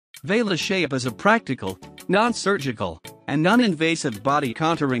Velashape is a practical, non-surgical, and non-invasive body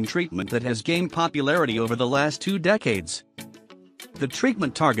contouring treatment that has gained popularity over the last 2 decades. The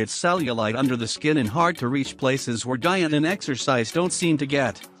treatment targets cellulite under the skin in hard-to-reach places where diet and exercise don't seem to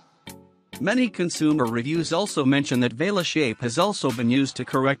get. Many consumer reviews also mention that Velashape has also been used to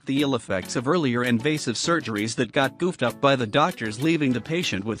correct the ill effects of earlier invasive surgeries that got goofed up by the doctors, leaving the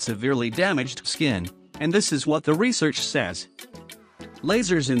patient with severely damaged skin, and this is what the research says.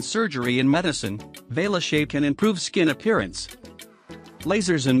 Lasers in surgery and medicine, Velashape can improve skin appearance.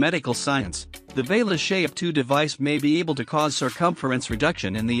 Lasers in medical science, the Velashape 2 device may be able to cause circumference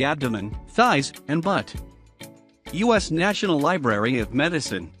reduction in the abdomen, thighs, and butt. U.S. National Library of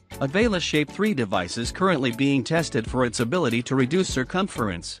Medicine, a Velashape 3 device is currently being tested for its ability to reduce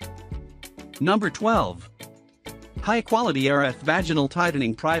circumference. Number 12. High-quality RF vaginal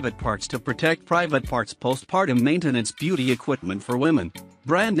tightening private parts to protect private parts postpartum maintenance beauty equipment for women.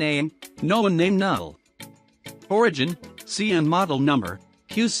 Brand name, no one name null. Origin, CN model number,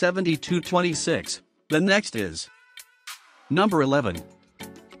 Q7226. The next is Number 11.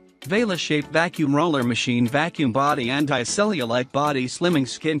 Velashape Vacuum Roller Machine Vacuum Body Anti-Cellulite Body Slimming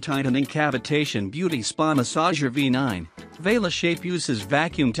Skin Tightening Cavitation Beauty Spa Massager V9. Velashape uses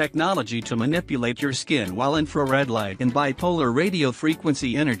vacuum technology to manipulate your skin, while infrared light and bipolar radio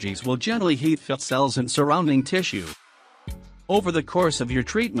frequency energies will gently heat fat cells and surrounding tissue. Over the course of your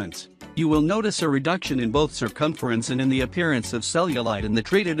treatments, you will notice a reduction in both circumference and in the appearance of cellulite in the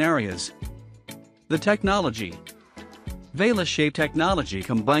treated areas. The technology. Velashape technology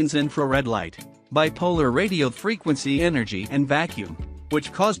combines infrared light, bipolar radio frequency energy and vacuum,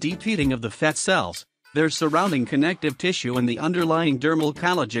 which cause deep heating of the fat cells, their surrounding connective tissue and the underlying dermal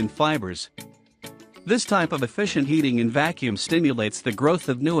collagen fibers. This type of efficient heating in vacuum stimulates the growth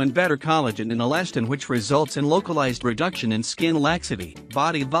of new and better collagen and elastin, which results in localized reduction in skin laxity,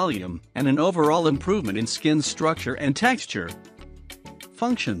 body volume, and an overall improvement in skin structure and texture.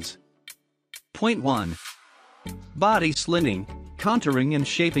 Functions. Point 1. Body slimming, contouring and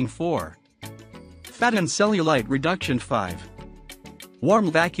shaping 4. Fat and cellulite reduction 5.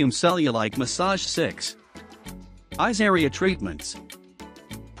 Warm vacuum cellulite massage 6. Eyes area treatments.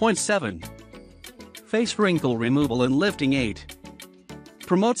 Point 7. Face wrinkle removal and lifting 8.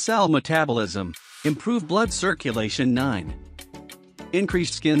 Promote cell metabolism, improve blood circulation 9.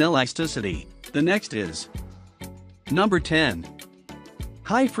 Increased skin elasticity. The next is Number 10.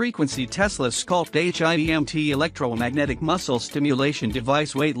 High-frequency Tesla Sculpt HIEMT Electromagnetic Muscle Stimulation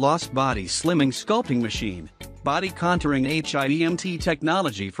Device Weight Loss Body Slimming Sculpting Machine. Body Contouring HIEMT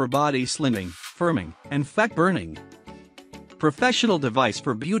Technology for Body Slimming, Firming, and Fat Burning. Professional device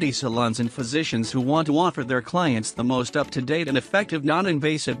for beauty salons and physicians who want to offer their clients the most up-to-date and effective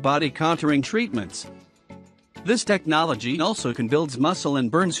non-invasive body contouring treatments. This technology also can build muscle and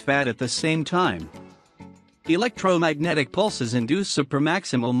burns fat at the same time. Electromagnetic pulses induce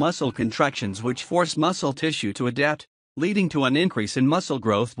supramaximal muscle contractions which force muscle tissue to adapt, leading to an increase in muscle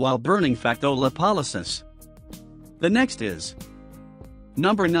growth while burning fat through lipolysis. The next is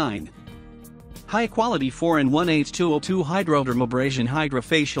Number 9. High-quality 4-in-1 H2O2 Hydrodermabrasion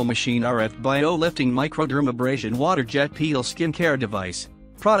Hydrofacial Machine RF Bio-Lifting Microdermabrasion Water Jet Peel Skincare Device.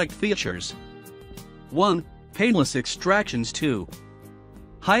 Product features. 1. Painless extractions 2.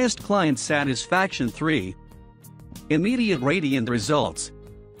 Highest client satisfaction 3. Immediate radiant results.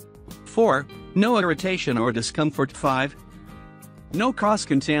 4. No irritation or discomfort 5. No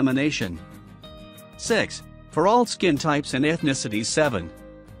cross-contamination. 6. For all skin types and ethnicities 7.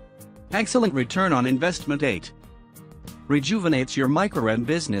 Excellent return on investment 8. Rejuvenates your microderm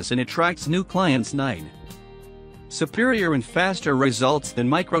business and attracts new clients 9. Superior and faster results than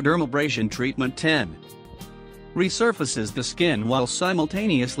microdermabrasion treatment 10. Resurfaces the skin while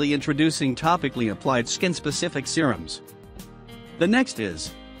simultaneously introducing topically applied skin-specific serums. The next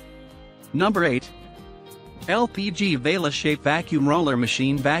is Number 8. LPG Velashape Vacuum Roller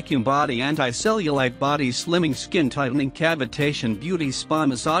Machine Vacuum Body Anti-Cellulite Body Slimming Skin Tightening Cavitation Beauty Spa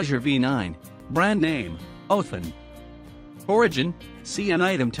Massager V9. Brand name, Othan. Origin, CN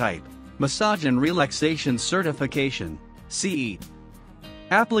Item Type, Massage and Relaxation Certification, CE.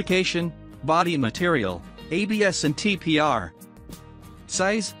 Application, Body Material, ABS and TPR.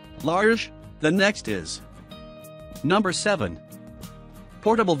 Size, large. The next is Number 7.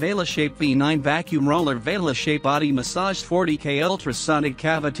 Portable Velashape V9 Vacuum Roller Velashape Body Massage 40K Ultrasonic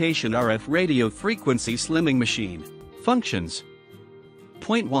Cavitation RF Radio Frequency Slimming Machine. Functions.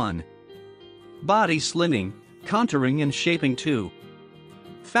 Point 1. Body slimming, contouring and shaping 2.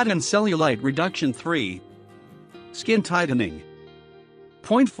 Fat and cellulite reduction 3. Skin tightening.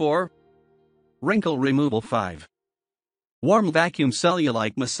 Point 4. Wrinkle removal 5. Warm vacuum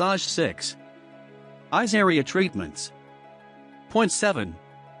cellulite massage 6. Eyes area treatments. Point 7.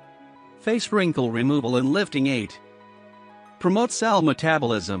 Face wrinkle removal and lifting 8. Promote cell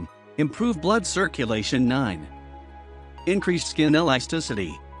metabolism, improve blood circulation 9. Increased skin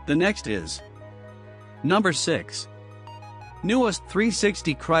elasticity. The next is number 6. Newest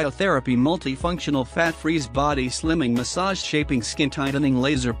 360 Cryotherapy Multifunctional Fat Freeze Body Slimming Massage Shaping Skin Tightening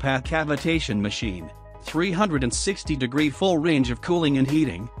Laser Path Cavitation Machine. 360-degree full range of cooling and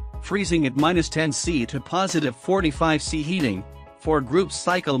heating, freezing at -10°C to +45°C heating. 4 group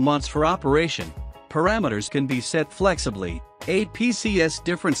cycle months for operation. Parameters can be set flexibly. 8 PCS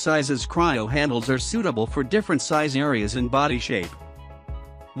different sizes cryo handles are suitable for different size areas and body shape.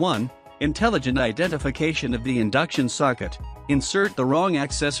 1. Intelligent identification of the induction socket. Insert the wrong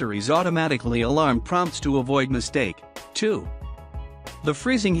accessories, automatically alarm prompts to avoid mistake. 2. The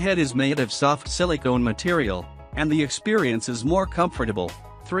freezing head is made of soft silicone material, and the experience is more comfortable.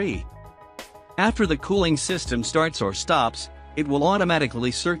 3. After the cooling system starts or stops, it will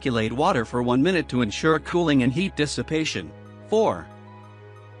automatically circulate water for 1 minute to ensure cooling and heat dissipation. 4.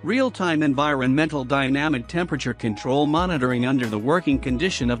 Real-time environmental dynamic temperature control monitoring under the working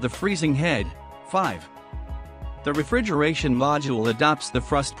condition of the freezing head. 5. The refrigeration module adopts the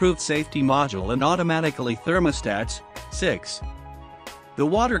frost-proof safety module and automatically thermostats. 6. The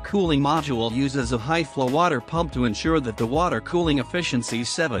water cooling module uses a high-flow water pump to ensure that the water cooling efficiency.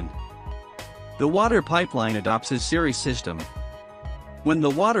 7. The water pipeline adopts a series system. When the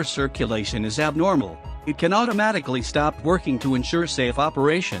water circulation is abnormal, it can automatically stop working to ensure safe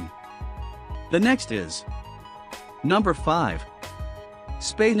operation. The next is number 5.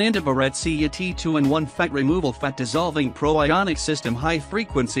 Spain Indiba Red Sea 2-in-1 Fat Removal Fat Dissolving Proionic System High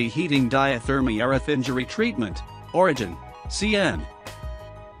Frequency Heating Diathermy RF Injury Treatment. Origin: CN.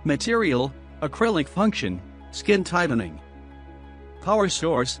 Material: acrylic. Function: skin tightening. Power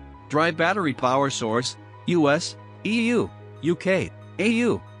source: dry battery power source, US, EU, UK,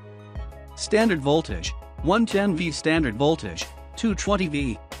 AU. Standard voltage: 110V. Standard voltage: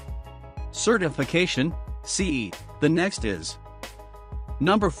 220V. Certification: CE. The next is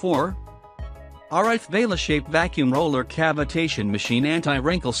number 4. RF Velashape Vacuum Roller Cavitation Machine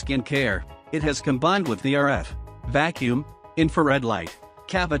Anti-Wrinkle Skin Care. It has combined with the RF, vacuum, infrared light,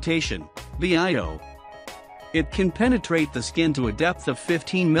 cavitation, VIO. It can penetrate the skin to a depth of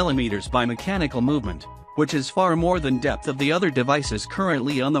 15 mm by mechanical movement, which is far more than depth of the other devices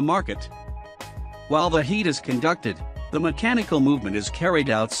currently on the market. While the heat is conducted, the mechanical movement is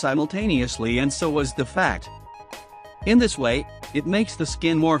carried out simultaneously, and so is the fat. In this way, it makes the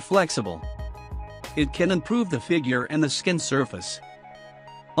skin more flexible. It can improve the figure and the skin surface.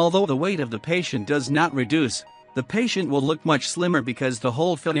 Although the weight of the patient does not reduce, the patient will look much slimmer because the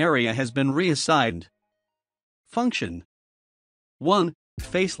whole fit area has been reassigned. Function: 1.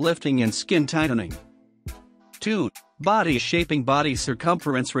 Face lifting and skin tightening. 2. Body shaping, body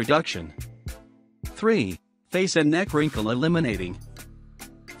circumference reduction. 3. Face and neck wrinkle eliminating.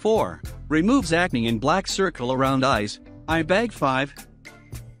 4. Removes acne and black circle around eyes, eye bag. 5.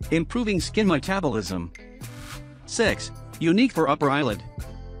 Improving skin metabolism. 6. Unique for upper eyelid.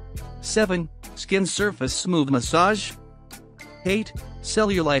 7. Skin surface smooth massage. 8.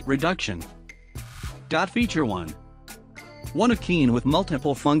 Cellulite reduction. Feature 1. 1. A keen with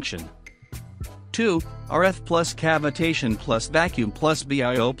multiple function. 2. RF plus cavitation plus vacuum plus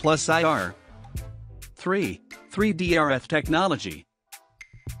BIO plus IR. 3. 3D RF technology.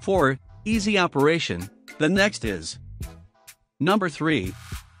 4. Easy operation. The next is number 3.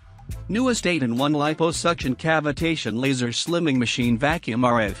 Newest 8-in-1 Liposuction Cavitation Laser Slimming Machine Vacuum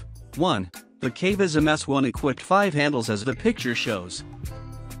RF. 1. The Cavism S1 equipped 5 handles as the picture shows.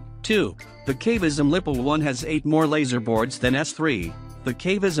 2. The Cavism Lipo 1 has 8 more laser boards than S3. The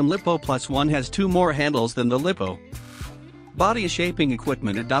Cavism Lipo Plus 1 has 2 more handles than the Lipo. Body shaping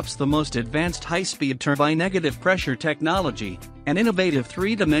equipment adopts the most advanced high-speed turbine negative pressure technology, an innovative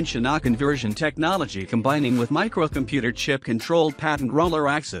 3-dimensional conversion technology combining with microcomputer chip-controlled patent roller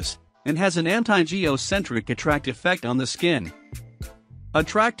axis, and has an anti-geocentric attract effect on the skin,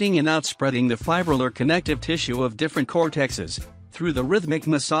 attracting and outspreading the fibrillar connective tissue of different cortexes through the rhythmic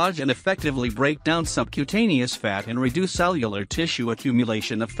massage, and effectively break down subcutaneous fat and reduce cellular tissue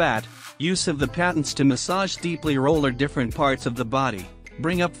accumulation of fat. Use of the patents to massage deeply roller different parts of the body,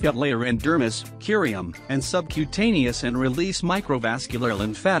 bring up fat layer and dermis, curium, and subcutaneous, and release microvascular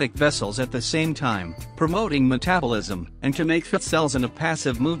lymphatic vessels at the same time, promoting metabolism, and to make fat cells in a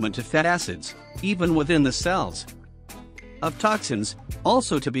passive movement to fat acids, even within the cells, of toxins,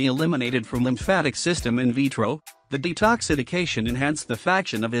 also to be eliminated from lymphatic system in vitro. The detoxification enhanced the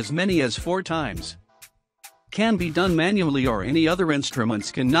fraction of as many as 4 times. Can be done manually or any other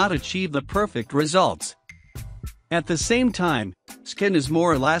instruments cannot achieve the perfect results. At the same time, skin is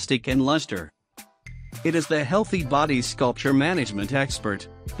more elastic and luster. It is the healthy body sculpture management expert.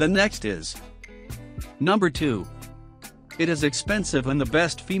 The next is number 2. It is expensive and the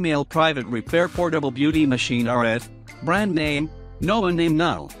best female private repair portable beauty machine RF. Brand name, no name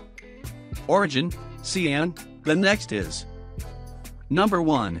null. Origin, CN. The next is number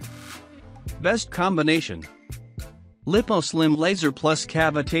 1. Best combination. Lipo Slim Laser Plus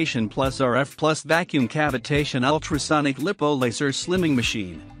Cavitation Plus RF Plus Vacuum Cavitation Ultrasonic Lipo Laser Slimming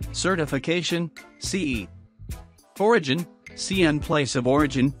Machine. Certification, CE. Origin, CN. Place of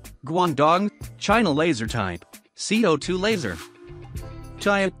origin, Guangdong, China. Laser type, CO2 laser.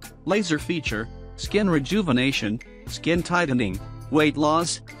 Type, laser feature, skin rejuvenation, skin tightening, weight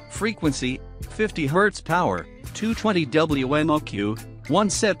loss, frequency, 50 Hz power, 220 WMOQ, 1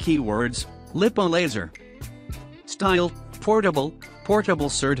 set keywords, lipo laser. Style, portable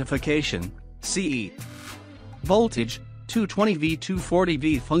certification, CE. Voltage, 220V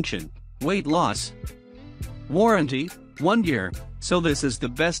 240V function, weight loss. Warranty, 1 year, so this is the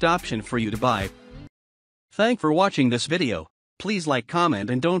best option for you to buy. Thanks for watching this video. Please like, comment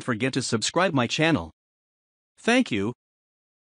and don't forget to subscribe my channel. Thank you.